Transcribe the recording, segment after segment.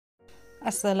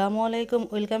আসসালামু আলাইকুম,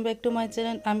 welcome back to my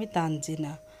channel. আমি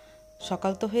তানজিনা।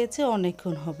 সকাল তো হয়েছে,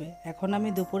 অনেকক্ষণ হবে। এখন আমি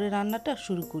দুপুরে রান্নাটা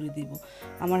শুরু করে দিব।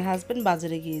 আমার হাজব্যান্ড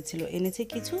বাজারে গিয়েছিল, এনেছে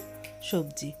কিছু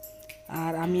সবজি।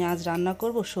 আর আমি আজ রান্না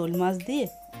করব শোল মাছ দিয়ে,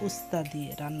 উস্তা দিয়ে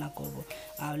রান্না করব।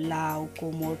 আর লাউ,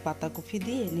 কোমর, পাতাকপি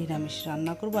দিয়ে নিরামিষ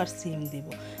রান্না করব, আর সিম দিব।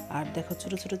 আর দেখো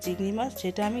ছোটো ছোটো চিংড়ি মাছ,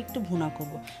 সেটা আমি একটু ভুনা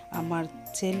করব। আমার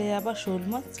ছেলে আবার শোল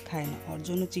মাছ খায় না, ওর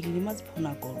জন্য চিংড়ি মাছ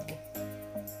ভুনা করব।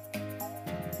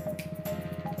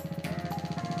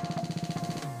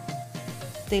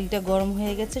 তেলটা গরম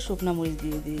হয়ে গেছে, শুকনা মরিচ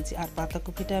দিয়ে দিয়েছি। আর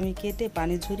পাতাকপিটা আমি কেটে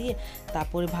পানি ঝরিয়ে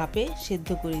তারপরে ভাপে সেদ্ধ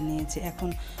করে নিয়েছি। এখন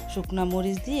শুকনা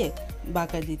মরিচ দিয়ে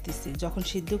বাঁকা দিতেছি। যখন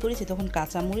সিদ্ধ করেছি তখন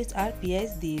কাঁচা মরিচ আর পেঁয়াজ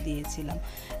দিয়ে দিয়েছিলাম।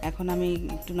 এখন আমি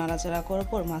একটু নাড়াচাড়া করার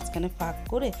পর মাঝখানে ফাঁক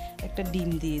করে একটা ডিম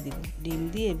দিয়ে দিব। ডিম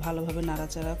দিয়ে ভালোভাবে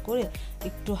নাড়াচাড়া করে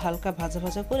একটু হালকা ভাজা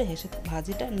ভাজা করে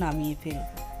ভাজিটা নামিয়ে ফেলব।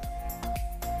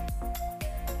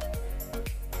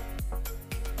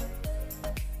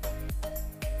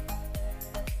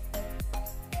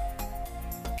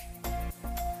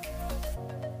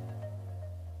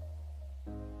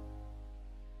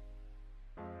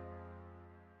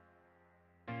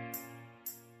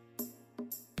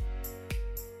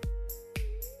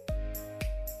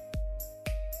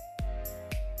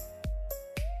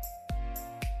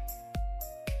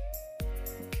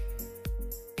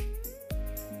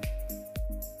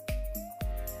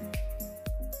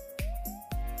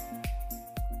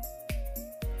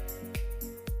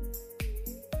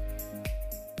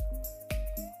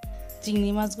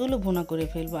 চিংড়ি মাছগুলো ভুনা করে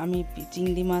ফেলবো। আমি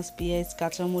চিংড়ি মাছ, পেঁয়াজ,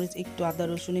 কাঁচামরিচ, একটু আদা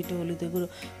রসুন, একটু হলুদের গুঁড়ো,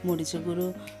 মরিচের গুঁড়ো,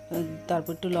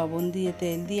 তারপর একটু লবণ দিয়ে,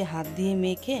 তেল দিয়ে, হাত দিয়ে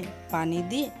মেখে পানি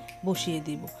দিয়ে বসিয়ে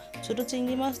দিব। ছোটো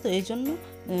চিংড়ি মাছ তো এই জন্য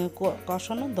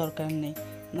কষানোর দরকার নেই,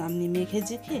 আমি মেখে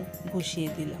জেখে বসিয়ে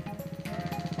দিলাম।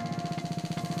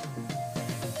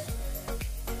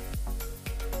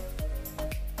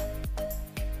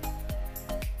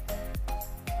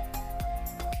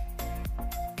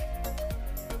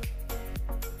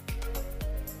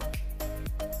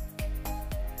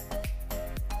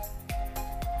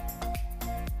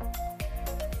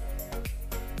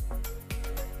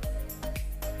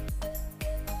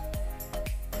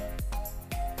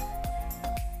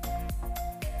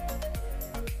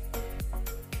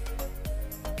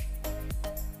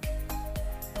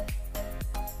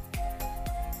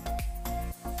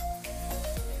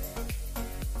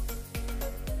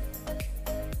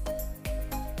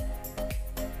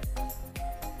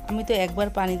 আমি তো একবার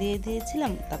পানি দিয়ে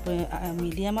দিয়েছিলাম, তারপরে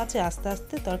মিডিয়াম আছে আস্তে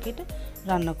আস্তে তরকারিটা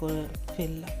রান্না করে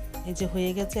ফেললাম। এই যে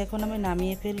হয়ে গেছে, এখন আমি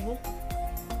নামিয়ে ফেলবো।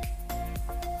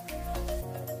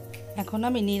 এখন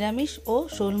আমি নিরামিষ ও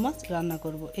শোল মাছ রান্না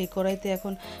করব। এই কড়াইতে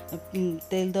এখন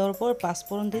তেল দেওয়ার পর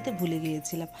পাঁচফোড়ন দিতে ভুলে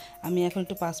গিয়েছিলাম। আমি এখন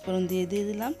একটু পাঁচফোড়ন দিয়ে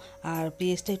দিলাম। আর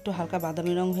পেঁয়াজটা একটু হালকা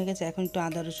বাদামি রঙ হয়ে গেছে, এখন একটু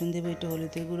আদা রসুন দেবো, একটু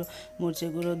হলুদের গুঁড়ো, মরিচের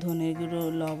গুঁড়ো, ধনের গুঁড়ো,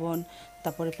 লবণ,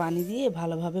 তারপরে পানি দিয়ে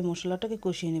ভালোভাবে মশলাটাকে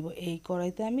কষিয়ে নেব। এই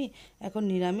কড়াইতে আমি এখন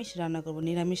নিরামিষ রান্না করব।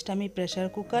 নিরামিষটা আমি প্রেসার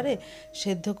কুকারে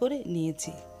সেদ্ধ করে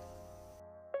নিয়েছি।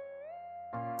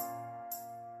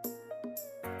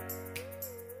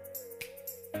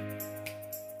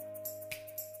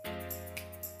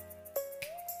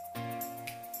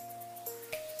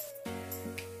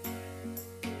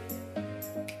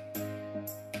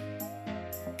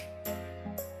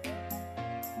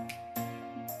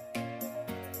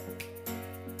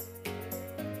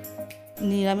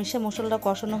 নিরামিষে মশলাটা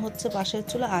কষানো হচ্ছে পাশের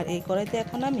চুলা, আর এই কড়াইতে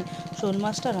এখন আমি শোল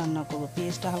মাছটা রান্না করব।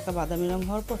 পেঁয়াজটা হালকা বাদামি রঙ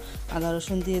হওয়ার পর আদা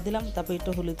রসুন দিয়ে দিলাম, তারপর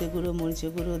একটু হলুদের গুঁড়ো,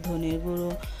 মরিচের গুঁড়ো, ধনের গুঁড়ো,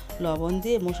 লবণ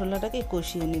দিয়ে মশলাটাকে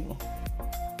কষিয়ে নেব।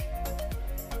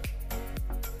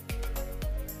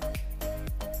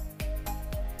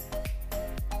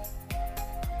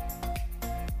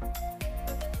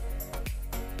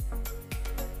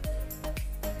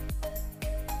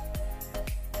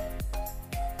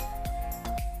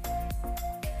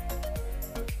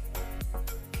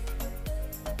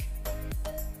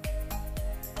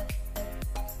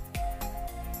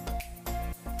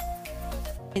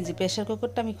 এই যে প্রেশার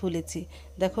কুকারটা আমি খুলেছি,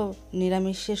 দেখো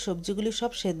নিরামিষের সবজিগুলি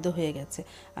সব সেদ্ধ হয়ে গেছে।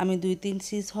 আমি 2-3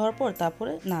 সিজ হওয়ার পর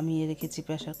তারপরে নামিয়ে রেখেছি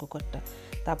প্রেশার কুকারটা।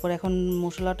 তারপর এখন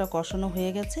মশলাটা কষানো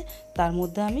হয়ে গেছে, তার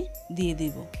মধ্যে আমি দিয়ে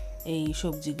দিব এই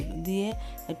সবজিগুলো দিয়ে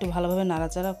একটু ভালোভাবে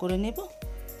নাড়াচাড়া করে নেব।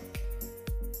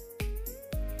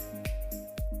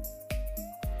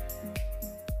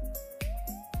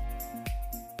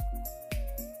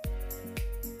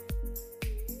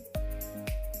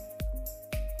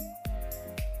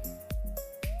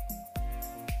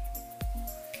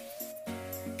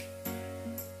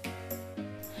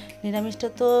 নিরামিষটা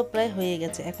তো প্রায় হয়ে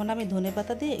গেছে, এখন আমি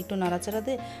ধনেপাতা দিয়ে একটু নাড়াচাড়া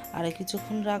দিয়ে আর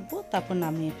কিছুক্ষণ রাখবো, তারপর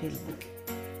নামিয়ে ফেলবো।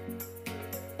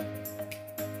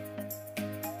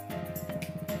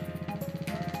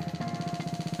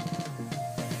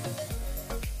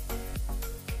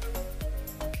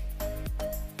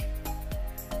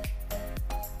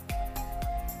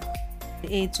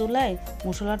 এই চুলায়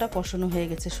মশলাটা কষানো হয়ে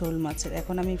গেছে শোল মাছের।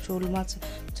 এখন আমি শোল মাছ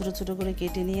ছোটো ছোটো করে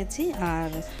কেটে নিয়েছি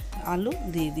আর আলু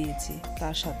দিয়ে দিয়েছি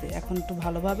তার সাথে। এখন একটু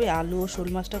ভালোভাবে আলু ও শোল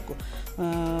মাছটা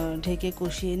ঢেকে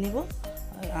কষিয়ে নিব।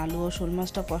 আলু ও শোল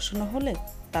মাছটা কষানো হলে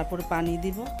তারপরে পানি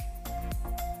দিব।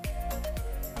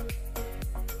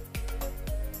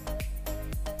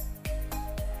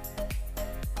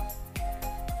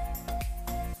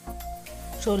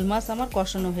 শোল মাছ আমার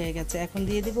কষানো হয়ে গেছে, এখন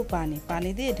দিয়ে দিব পানি। পানি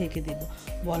দিয়ে ঢেকে দিব,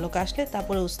 বলক আসলে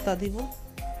তারপরে উস্তা দিব।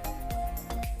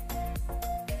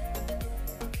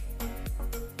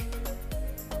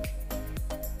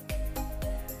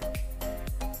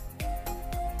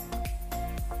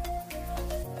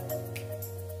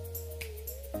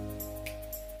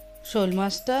 শোল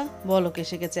মাছটা বলক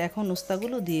এসে গেছে, এখন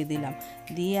উস্তাগুলো দিয়ে দিলাম।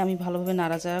 দিয়ে আমি ভালোভাবে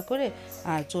নাড়াচাড়া করে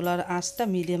আর চুলার আঁচটা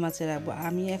মিডিয়াম আঁচে রাখবো।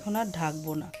 আমি এখন আর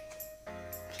ঢাকবো না,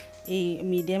 এই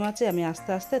মিডিয়াম আঁচে আমি আস্তে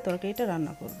আস্তে তরকারিটা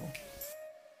রান্না করব।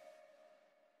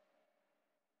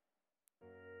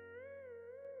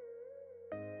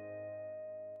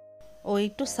 ও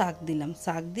একটু শাক দিলাম,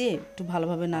 শাক দিয়ে একটু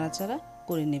ভালোভাবে নাড়াচাড়া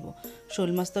করে নেব।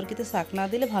 শোল মাছ তরকারিতে শাক না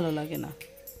দিলে ভালো লাগে না।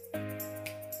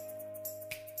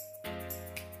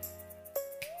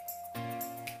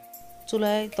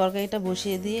 চুলায় তরকারিটা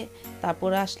বসিয়ে দিয়ে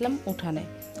তারপরে আসলাম উঠানে।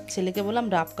 ছেলেকে বললাম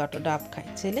ডাব কাটো, ডাব খাই।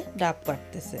 ছেলে ডাব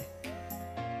কাটতেছে।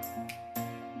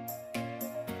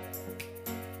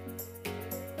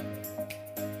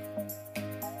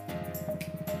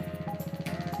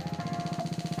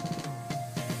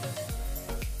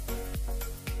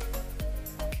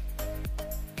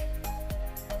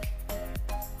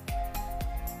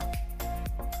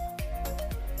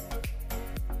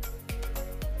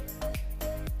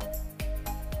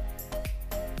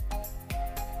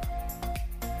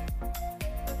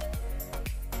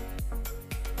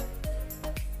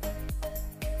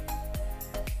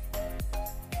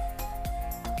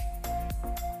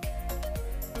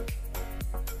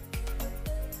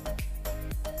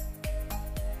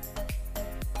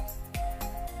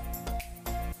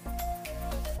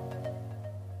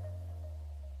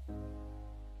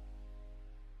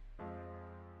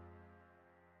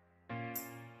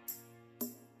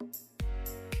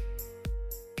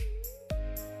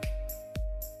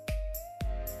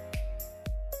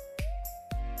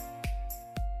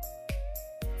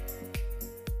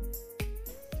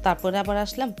 তারপরে আবার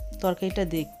আসলাম তরকারিটা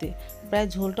দেখতে। প্রায়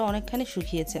ঝোলটা অনেকখানি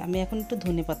শুকিয়েছে, আমি এখন একটু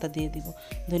ধনেপাতা দিয়ে দিব।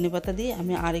 ধনেপাতা দিয়ে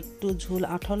আমি আর একটু ঝোল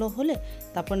আঠালো হলে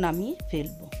তারপর নামিয়ে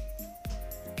ফেলবো।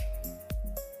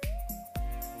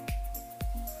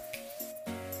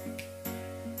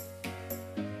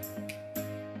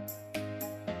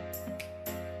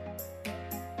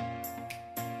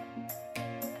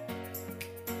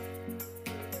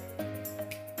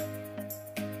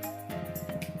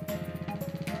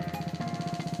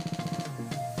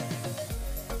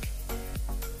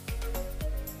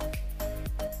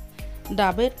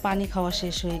 ডাবের পানি খাওয়া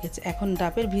শেষ হয়ে গেছে, এখন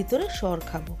ডাবের ভিতরে সর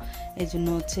খাবো। এই জন্য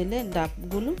ছেলে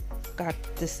ডাবগুলো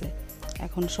কাটতেছে।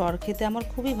 এখন সর খেতে আমার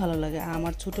খুবই ভালো লাগে,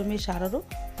 আমার ছোটো মেয়ে সারারও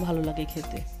ভালো লাগে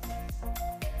খেতে।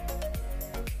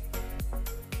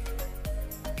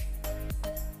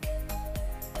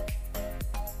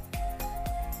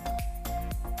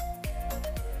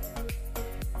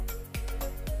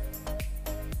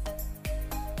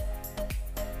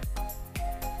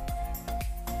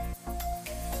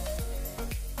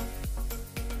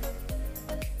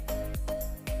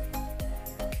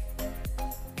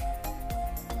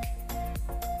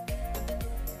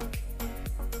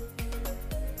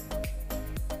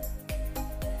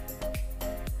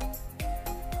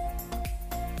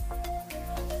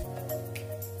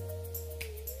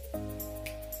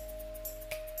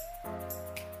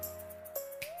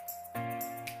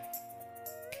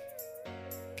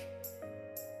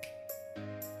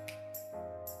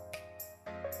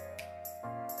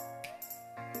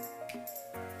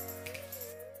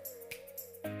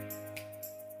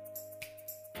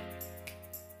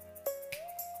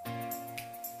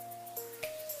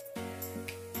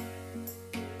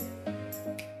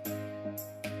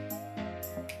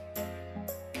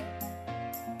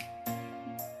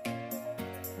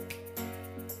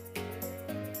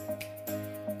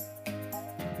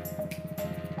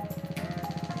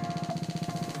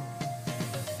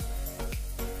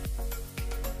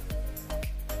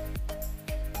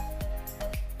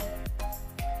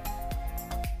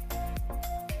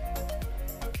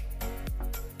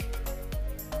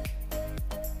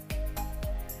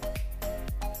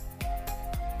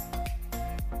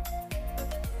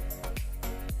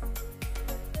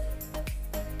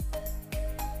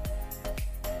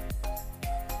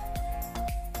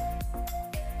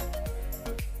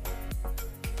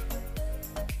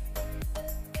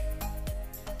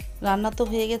 রান্না তো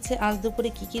হয়ে গেছে। আজ দুপুরে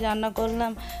কি রান্না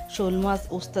করলাম, শোল মাছ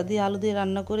উস্তা দিয়ে আলু দিয়ে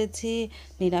রান্না করেছি,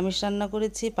 নিরামিষ রান্না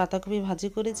করেছি, পাতাকপি ভাজি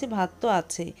করেছি, ভাত তো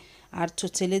আছেই। আর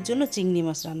ছেলের জন্য চিংড়ি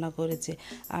মাছ রান্না করেছে।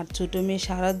 আর ছোটো মেয়ে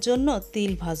সারার জন্য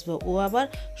তিল ভাজবো। ও আবার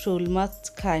শোল মাছ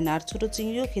খায় না, আর ছোটো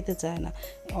চিংড়িও খেতে চায় না,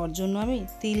 ওর জন্য আমি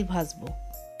তিল ভাজবো।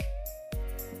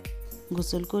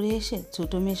 গোসল করে এসে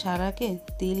ছোটো মেয়ে সারাকে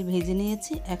তিল ভেজে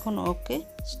নিয়েছি, এখন ওকে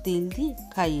তিল দিয়ে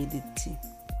খাইয়ে দিচ্ছি।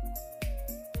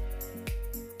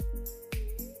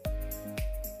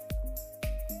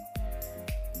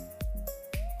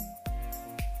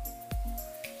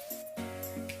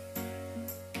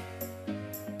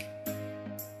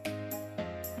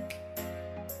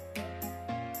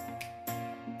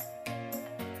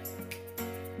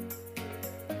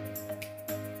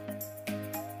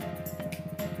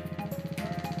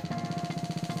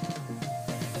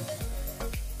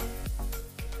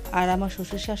 আর আমার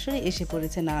শ্বশুর শাশুড়ি এসে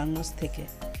পড়েছে নারায়ণগঞ্জ থেকে।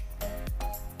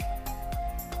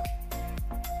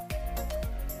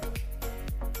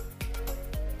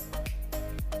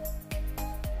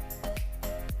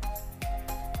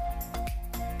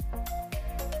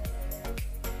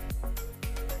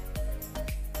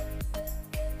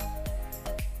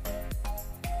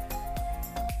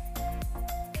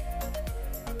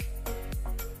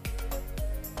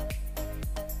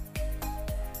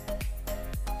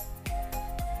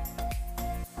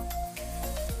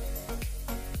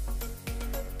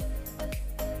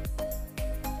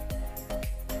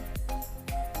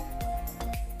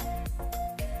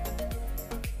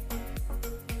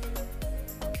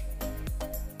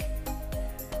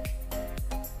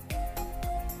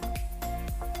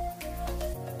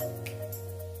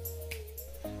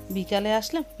 বিকালে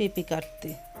আসলাম পেঁপে কাটতে।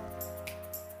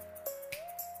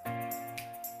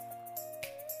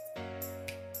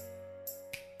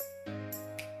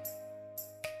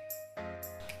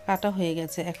 কাটা হয়ে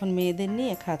গেছে, এখন মেয়েদের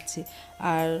নিয়ে খাচ্ছি।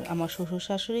 আর আমার শ্বশুর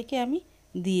শাশুড়িকে আমি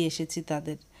দিয়ে এসেছি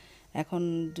তাদের। এখন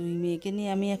দুই মেয়েকে নিয়ে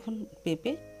আমি এখন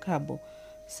পেঁপে খাবো।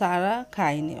 সারা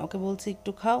খায়নি, ওকে বলছি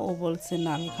একটু খাও, ও বলছে না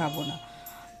আমি খাবো না।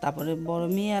 তারপরে বড়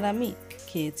মেয়ে আর আমি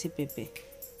খেয়েছি পেঁপে।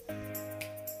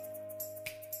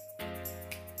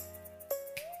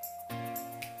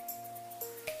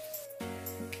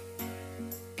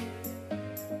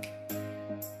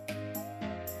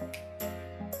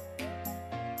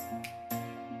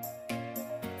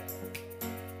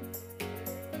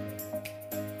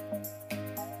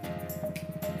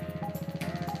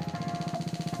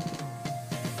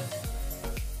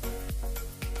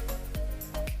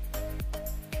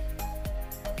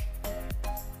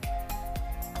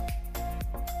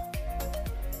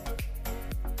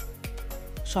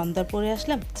 সন্ধ্যার পরে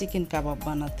আসলাম চিকেন কাবাব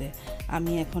বানাতে।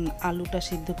 আমি এখন আলুটা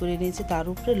সিদ্ধ করে নিয়েছি, তার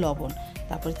উপরে লবণ,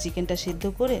 তারপরে চিকেনটা সিদ্ধ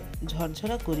করে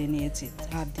ঝরঝরা করে নিয়েছি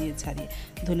হাত দিয়ে ছাড়িয়ে।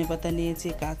 ধনেপাতা নিয়েছি,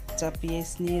 কাঁচা পেঁয়াজ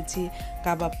নিয়েছি,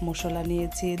 কাবাব মশলা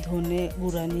নিয়েছি, ধনে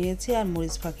গুঁড়া নিয়েছি, আর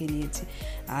মরিচ ফাঁকি নিয়েছি।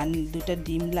 আর দুটা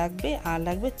ডিম লাগবে, আর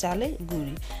লাগবে চালের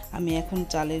গুঁড়ি। আমি এখন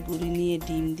চালের গুঁড়ি নিয়ে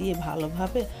ডিম দিয়ে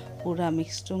ভালোভাবে পুরা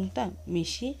মিক্সচারটা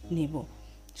মিশিয়ে নেব।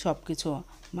 সব কিছু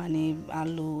মানে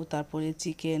আলু, তারপরে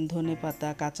চিকেন, ধনেপাতা,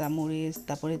 কাঁচামরিচ,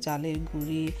 তারপরে চালের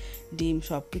গুঁড়ি, ডিম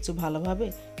সব কিছু ভালোভাবে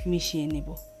মিশিয়ে নেব,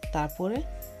 তারপরে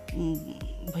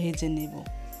ভেজে নেব।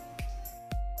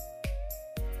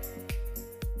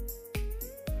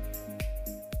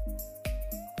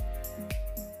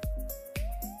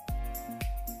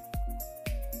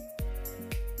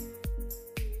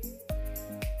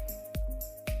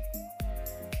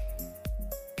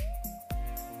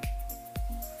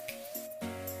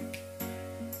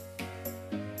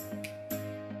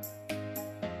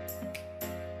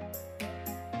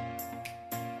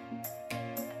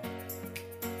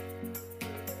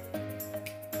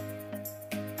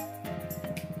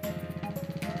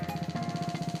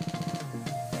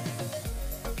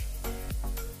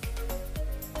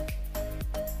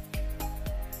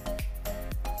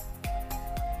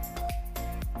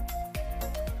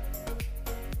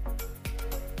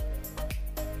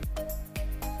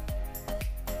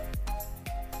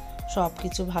 সব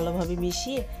কিছু ভালোভাবে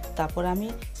মিশিয়ে তারপর আমি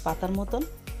পাতার মতন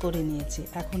করে নিয়েছি।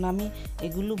 এখন আমি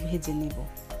এগুলো ভেজে নেব,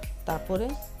 তারপরে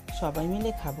সবাই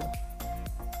মিলে খাবো।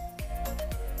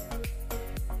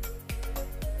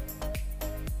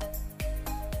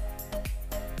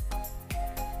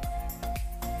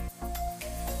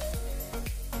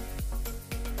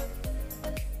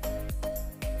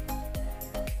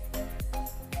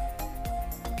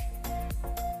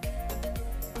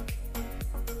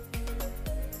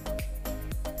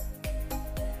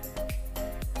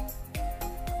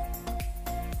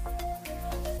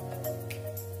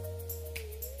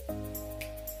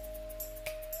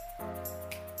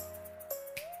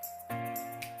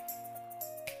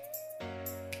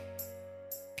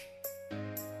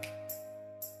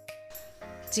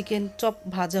 চিকেন চপ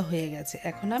ভাজা হয়ে গেছে,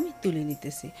 এখন আমি তুলে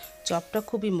নিতেছি। চপটা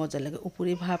খুবই মজা লাগে,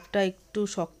 উপরি ভাবটা একটু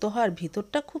শক্ত হয় আর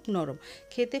ভিতরটা খুব নরম,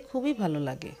 খেতে খুবই ভালো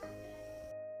লাগে।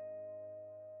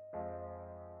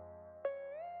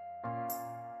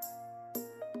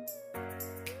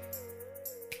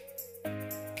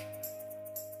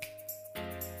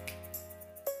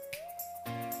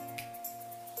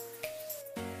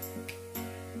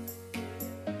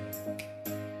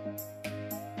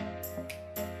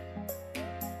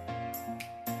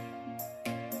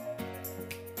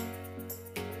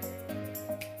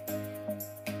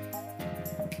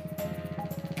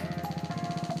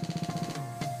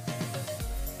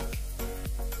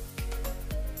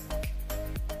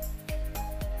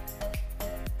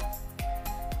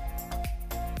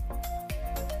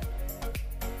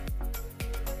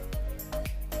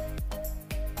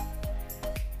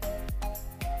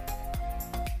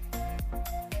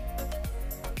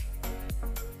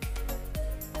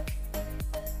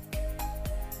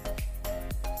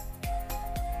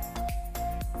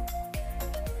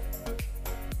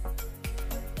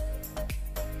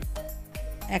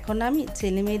 এখন আমি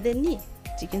ছেলে মেয়েদের নিয়ে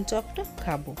চিকেন চপটা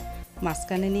খাবো।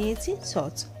 মাঝখানে নিয়েছি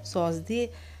সস, সস দিয়ে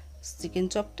চিকেন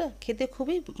চপটা খেতে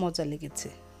খুবই মজা লেগেছে।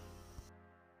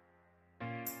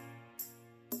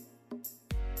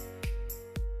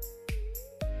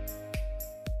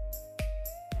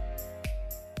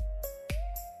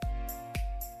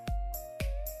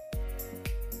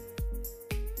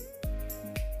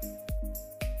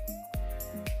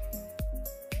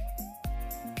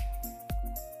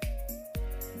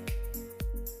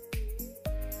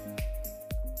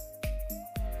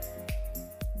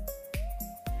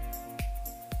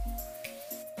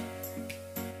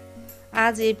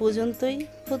 আজ এই পর্যন্তই।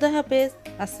 খুদা হাফেজ।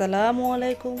 আসসালামু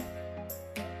আলাইকুম।